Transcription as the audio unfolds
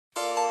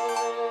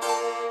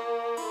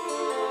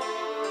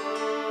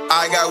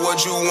I got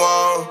what you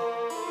want.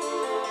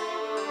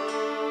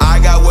 I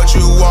got what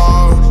you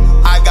want.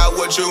 I got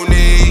what you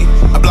need.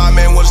 A blind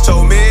man once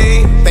told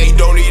me they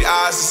don't need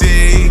eyes to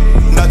see.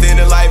 Nothing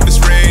in life is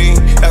free.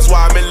 That's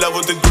why I'm in love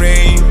with the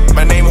green.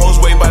 My name holds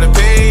weight by the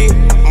P.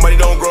 Money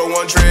don't grow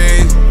on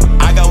trees.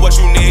 I got what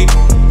you need.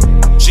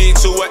 G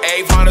to an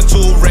A, find a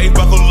tool, Ray,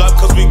 buckle up,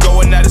 cause we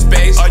going out of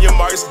space. On your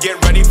marks, get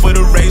ready for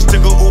the race.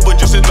 Took a Uber,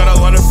 just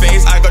another on the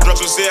face. I got drugs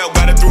for sale,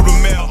 got it through the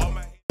mail.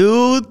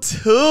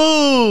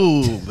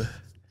 YouTube.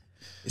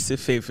 It's your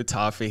favorite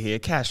photographer here,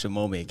 Kaptured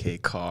Moment, aka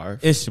Kevvv.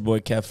 It's your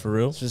boy Kevvv for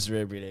real. It's just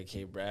Red Breed,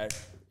 aka Brad,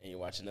 and you're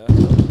watching us.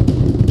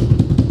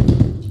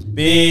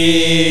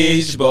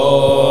 Beach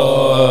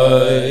Boys.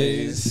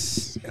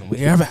 And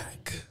we are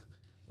back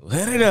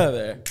with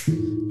another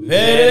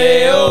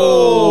video.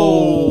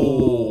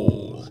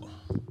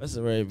 What's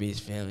the Red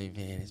Beach family,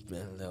 man? It's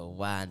been a little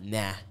while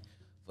now,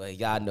 but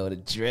y'all know the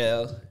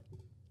drill.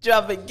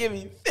 Drop it, give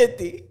me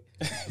 50.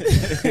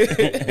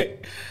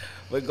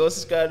 But go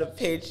subscribe to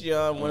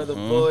Patreon, one of the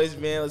boys,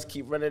 man. Let's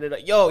keep running it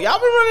up. Yo, y'all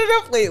been running it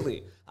up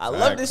lately. I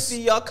love to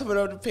see y'all coming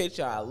over to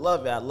Patreon. I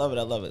love it. I love it.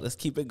 I love it. Let's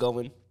keep it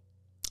going.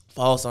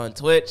 Follow us on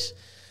Twitch.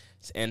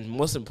 And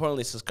most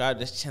importantly, subscribe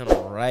to this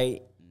channel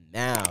right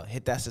now.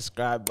 Hit that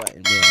subscribe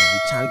button, man.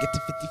 We're trying to get to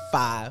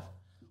 55.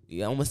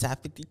 We almost at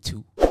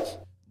 52.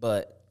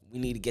 But we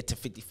need to get to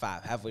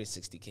 55. Halfway to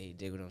 60K.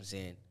 Dig what I'm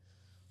saying?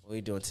 What are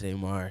you doing today,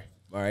 Marty?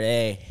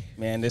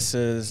 Man, this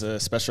is a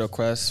special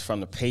request from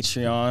the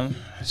Patreon.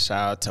 Shout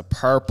out to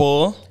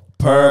Purple.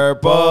 Yeah,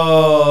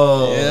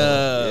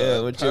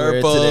 what Purple. you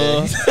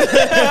read today?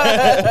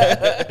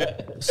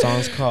 The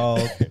song's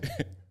called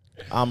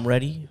I'm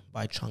Ready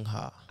by CHUNG.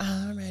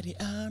 I'm ready,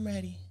 I'm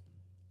ready.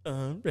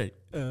 I'm ready,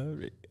 I'm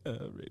ready,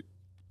 I'm ready.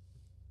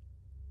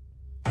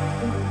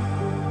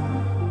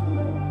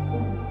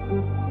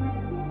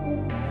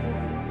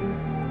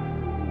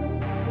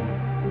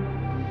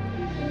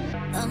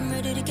 I'm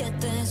ready to get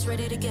this,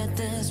 ready to get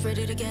this,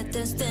 ready to get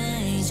this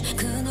stage.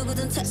 그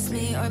누구든 test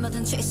me,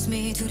 얼마든 chase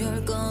me.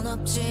 두려울 건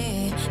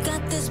없지.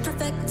 Got this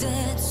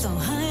perfected, so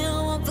high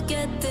I won't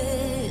forget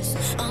this.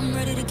 I'm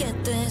ready to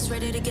get this,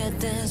 ready to get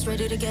this,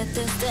 ready to get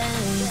this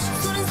stage.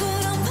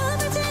 소란스러운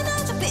밤을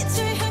지나 저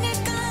빛을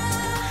향할까.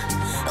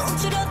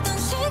 움츠렸던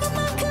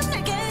시간만큼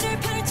날개를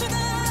펼쳐가.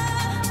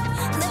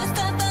 Never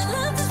stop, I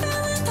love this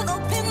feeling. 더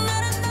높이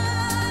날아 난.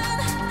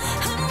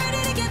 I'm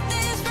ready to get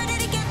this, ready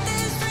to get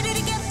this, ready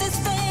to get this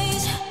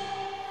stage.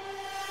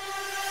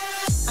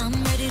 I'm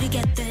ready to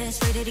get this,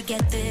 ready to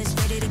get this,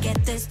 ready to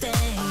get this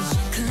stage.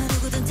 그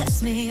누구든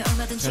test me,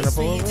 얼마든 chase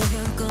me.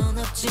 두려울 건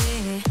없지.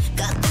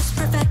 Got this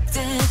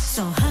perfected,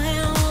 so high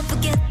I won't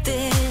forget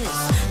this.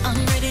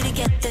 I'm ready to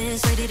get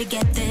this, ready to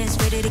get this,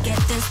 ready to get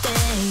this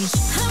stage.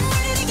 I'm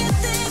ready to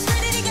get this,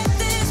 ready to get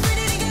this,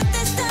 ready to get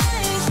this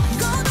stage.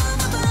 Go down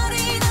my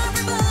body,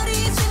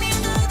 everybody, to me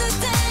another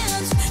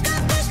dance.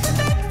 Got this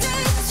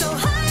perfected, so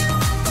high I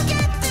won't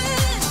forget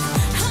this.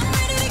 I'm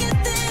ready to get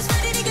this,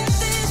 ready to get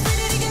this,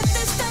 ready to get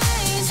this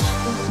stage.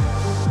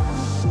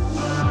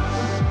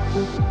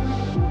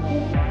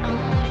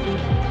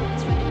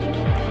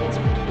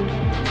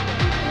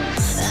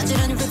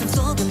 아찔한 rhythm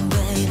속은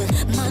babe,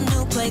 my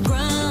new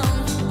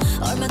playground.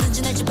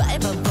 얼마든지 날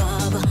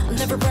밟아봐, I'm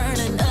never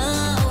burning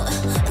out.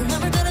 I'm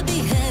never gonna be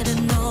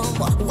hidden, no.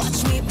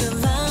 Watch me be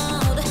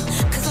loud,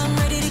 'cause I'm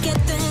ready to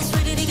get this,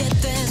 ready to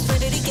get this,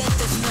 ready to get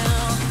this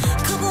now.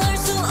 거부할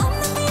수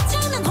없는 빛에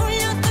난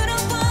홀려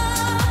들어와.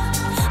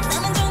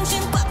 나만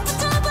정신 꽉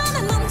붙잡아,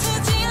 난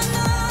멈추지 않아.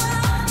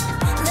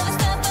 Never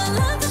stop, I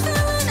love this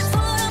feeling, that's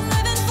what I'm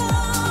living for.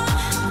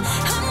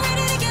 I'm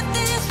ready to get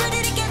this,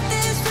 ready to get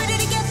this, ready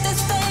to get this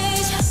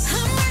stage.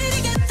 I'm ready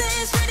to get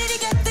this, ready to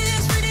get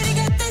this, ready to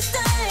get this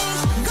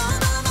stage. Go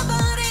down my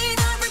body,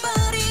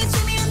 everybody, to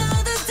me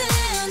another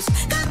dance.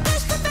 Got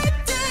this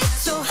perfected,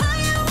 so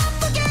high I won't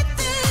forget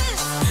this.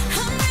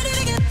 I'm ready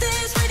to get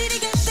this, ready to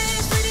get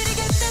this, ready to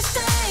get this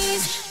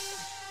stage.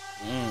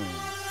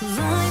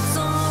 Lights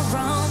all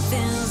around,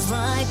 feels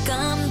like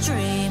I'm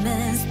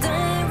dreaming.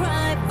 Stay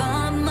right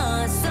by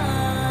my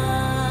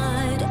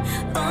side.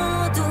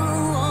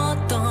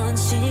 어두웠던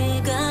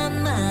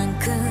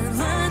시간만큼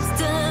let's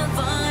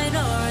divide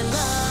our lives.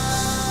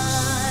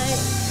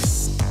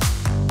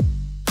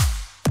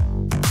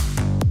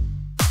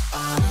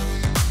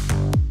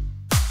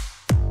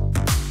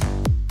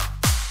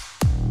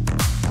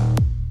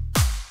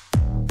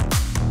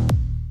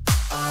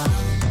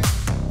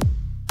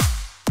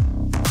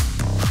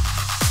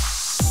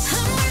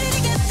 I'm ready to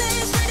get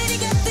this, ready to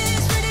get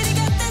this, ready to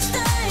get this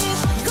stage.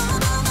 Go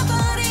down my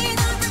body,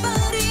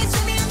 everybody, to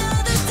me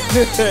another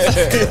dance.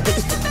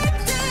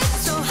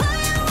 So high I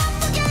won't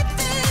forget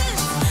this.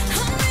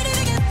 I'm ready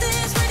to get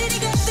this, ready to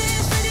get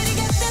this, ready to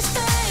get this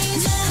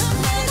stage. I'm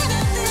ready to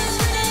get this,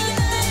 ready to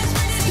get this,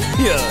 ready to get this.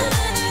 Yeah.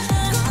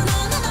 Go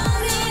down my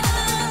body,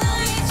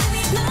 everybody, to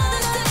me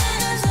another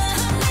dance.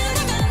 I'm ready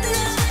to get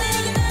this,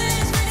 ready to get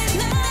this, ready to get this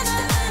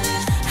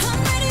stage. I'm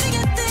ready to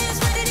get this,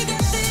 ready to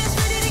get this,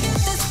 ready to get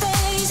this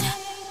stage.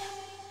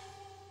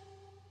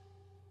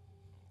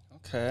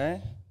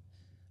 Okay.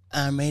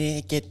 I'm ready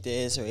to get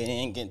this,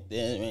 ready to get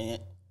this,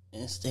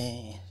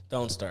 instead.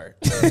 Don't start.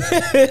 He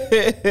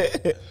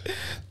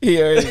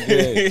already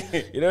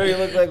did. You know what he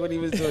looked like when he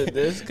was doing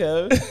this,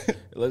 Kev?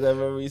 It looked like I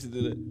remember he used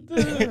to do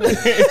that.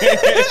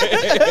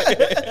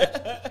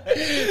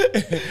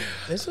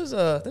 This was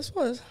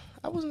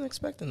I wasn't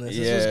expecting this.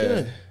 This was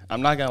good.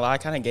 I'm not gonna lie,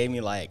 it kind of gave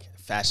me like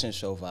fashion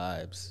show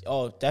vibes.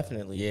 Oh,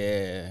 definitely.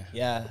 Yeah.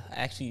 Yeah.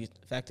 Actually,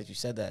 the fact that you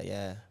said that,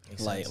 yeah.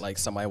 Makes sense. Like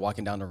somebody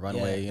walking down the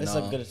runway, It's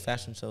a good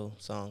fashion show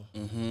song.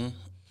 Mm-hmm.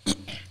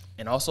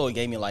 And also it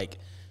gave me like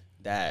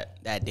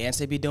that dance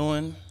they be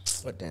doing.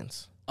 What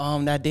dance?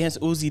 That dance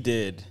Uzi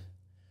did.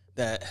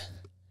 That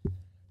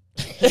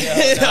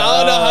I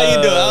don't know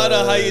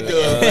how you do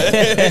it.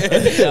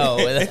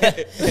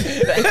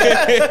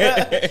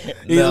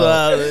 He's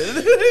wild.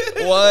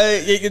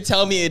 What? You can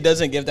tell me it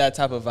doesn't give that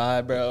type of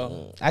vibe,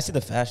 bro. I see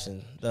the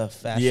fashion. Yeah,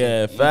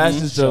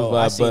 fashion show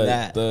I vibe, see but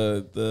that.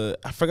 the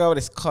I forgot what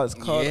it's called. It's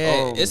called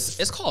Yeah,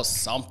 it's called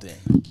something.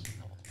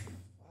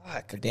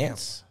 The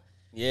dance.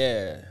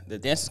 Yeah, the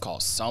dance is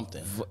called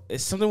something.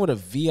 it's something with a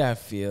V, I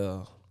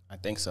feel. I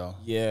think so.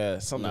 Yeah,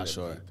 I'm something not with a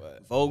sure. V,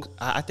 but Vogue.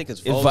 I think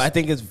it's Vogue. I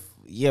think it's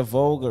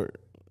Vogue or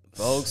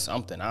Vogue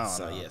something. I don't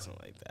know. yeah,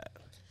 something like that.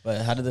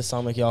 But how did this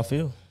song make y'all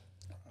feel?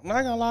 I'm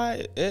not gonna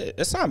lie,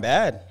 it's not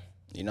bad.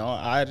 You know,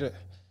 I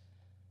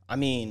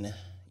mean,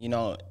 you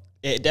know,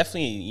 it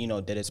definitely, you know,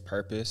 did its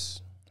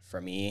purpose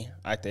for me.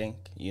 I think,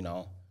 you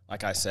know,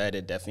 like I said,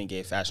 it definitely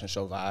gave fashion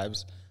show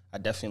vibes. I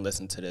definitely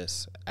listened to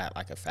this at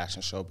like a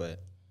fashion show, but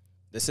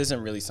this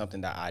isn't really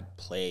something that I'd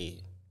play,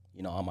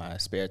 you know, on my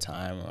spare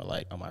time or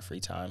like on my free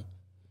time.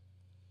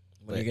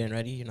 When you're getting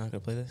ready, you're not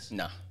gonna play this?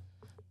 Nah.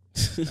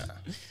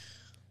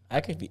 I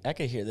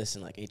could hear this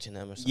in like H&M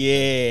or something.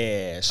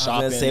 Yeah,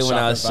 shopping. Say when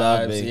I was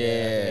shopping shopping,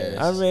 vibes,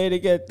 yeah. I'm ready to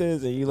get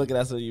this, and you looking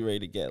at something you ready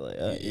to get, like,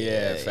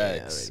 Yeah,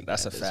 facts.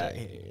 That's a fact.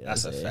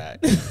 That's a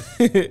fact.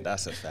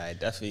 That's a fact.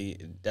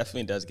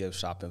 Definitely does give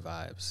shopping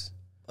vibes.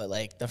 But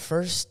like the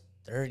first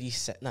 30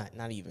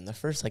 not even the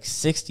first like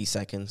 60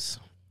 seconds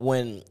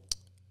when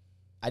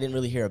I didn't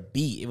really hear a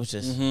beat. It was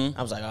just I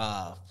was like,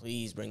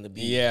 please bring the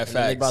beat. Yeah, and then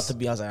they facts. brought the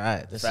beat. I was like, all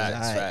right, this is all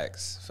right.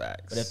 Facts.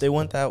 But if they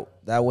went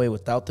that way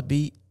without the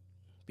beat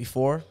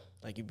before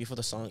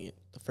the song,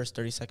 the first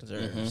 30 seconds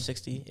or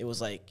 60, it was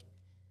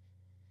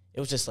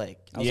just like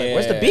I was like,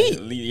 where's the beat?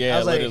 Yeah, I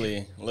was like,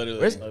 literally.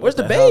 Where's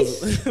the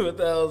bass? what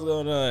the hell's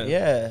going on?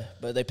 Yeah,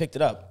 but they picked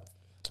it up.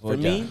 For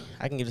yeah. me,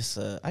 I can give this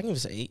an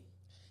 8.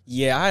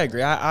 Yeah, I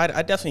agree.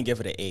 I definitely give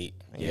it an 8.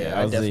 Yeah,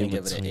 I was definitely in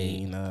give it an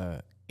 8.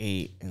 between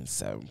 8 and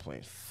 7.5. You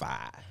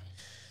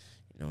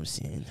know what I'm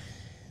saying?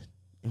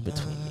 In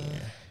between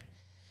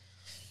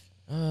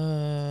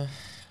there.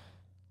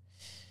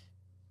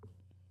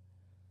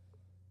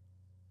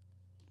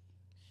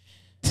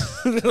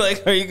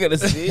 Like, are you gonna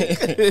speak?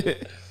 I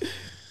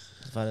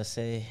was about to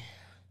say,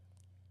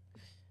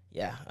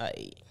 yeah,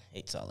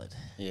 8 solid.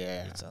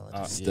 Yeah. 8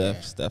 solid.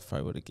 Steph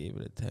probably would have gave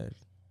it a 10,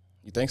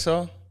 You think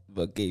so?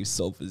 but gave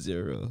soap a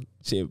 0.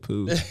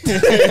 Shampoo. Yeah,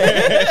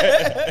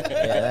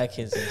 that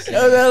kid's insane.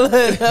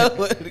 that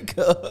would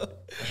go.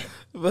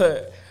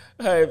 But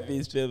all right,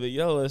 peace, family.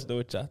 Y'all let us know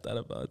what y'all thought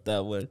about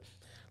that one.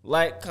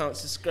 Like, comment,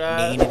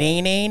 subscribe. Hit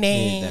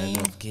that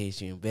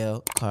notification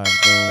bell. Carve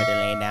Put going.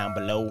 the link down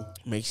below.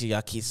 Make sure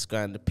y'all keep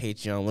subscribing to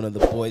Patreon. One of the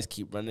boys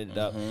keep running it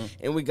up.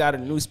 And we got a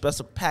new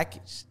special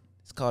package.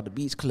 It's called the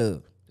Beach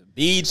Club.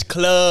 Beach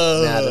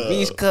Club. Now, the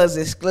Beach Club's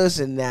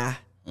exclusive now.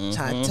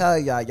 Trying to tell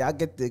y'all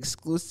get the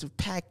exclusive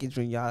package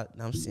when y'all,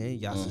 know what I'm saying,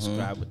 y'all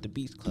subscribe with the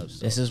Beach Club.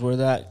 So. This is where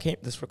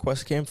this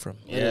request came from.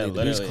 Yeah, the Beach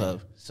literally.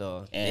 Club.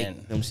 So, And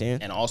you know what I'm saying?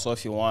 And also,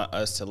 if you want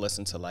us to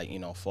listen to like, you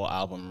know, full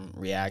album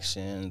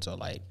reactions or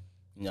like,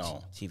 you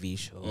know, TV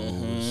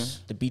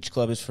shows. The Beach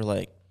Club is for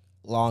like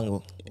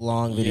long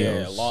videos.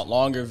 Yeah,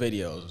 longer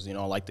videos. You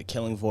know, like the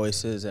killing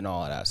voices and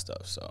all of that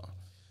stuff. So,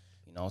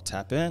 you know,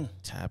 tap in.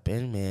 Tap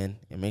in, man.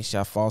 And make sure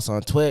y'all follow us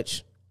on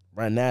Twitch.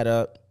 Run that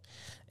up.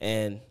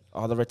 And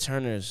all the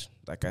returners,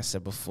 like I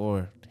said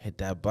before, hit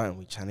that button.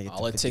 We trying to get All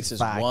to it takes is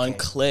 55K. one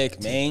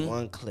click, man.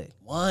 One click.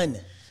 One.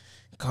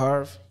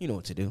 Carve, you know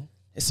what to do.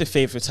 It's your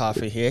favorite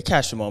topic here.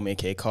 Catch the moment,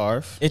 K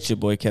Carve. It's your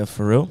boy Kev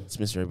for real. It's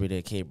Mr.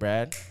 Everyday K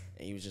Brad.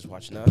 And you was just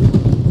watching us.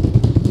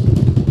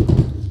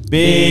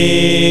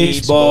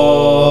 Beach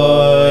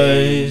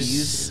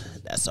Boys.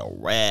 That's a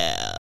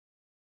wrap.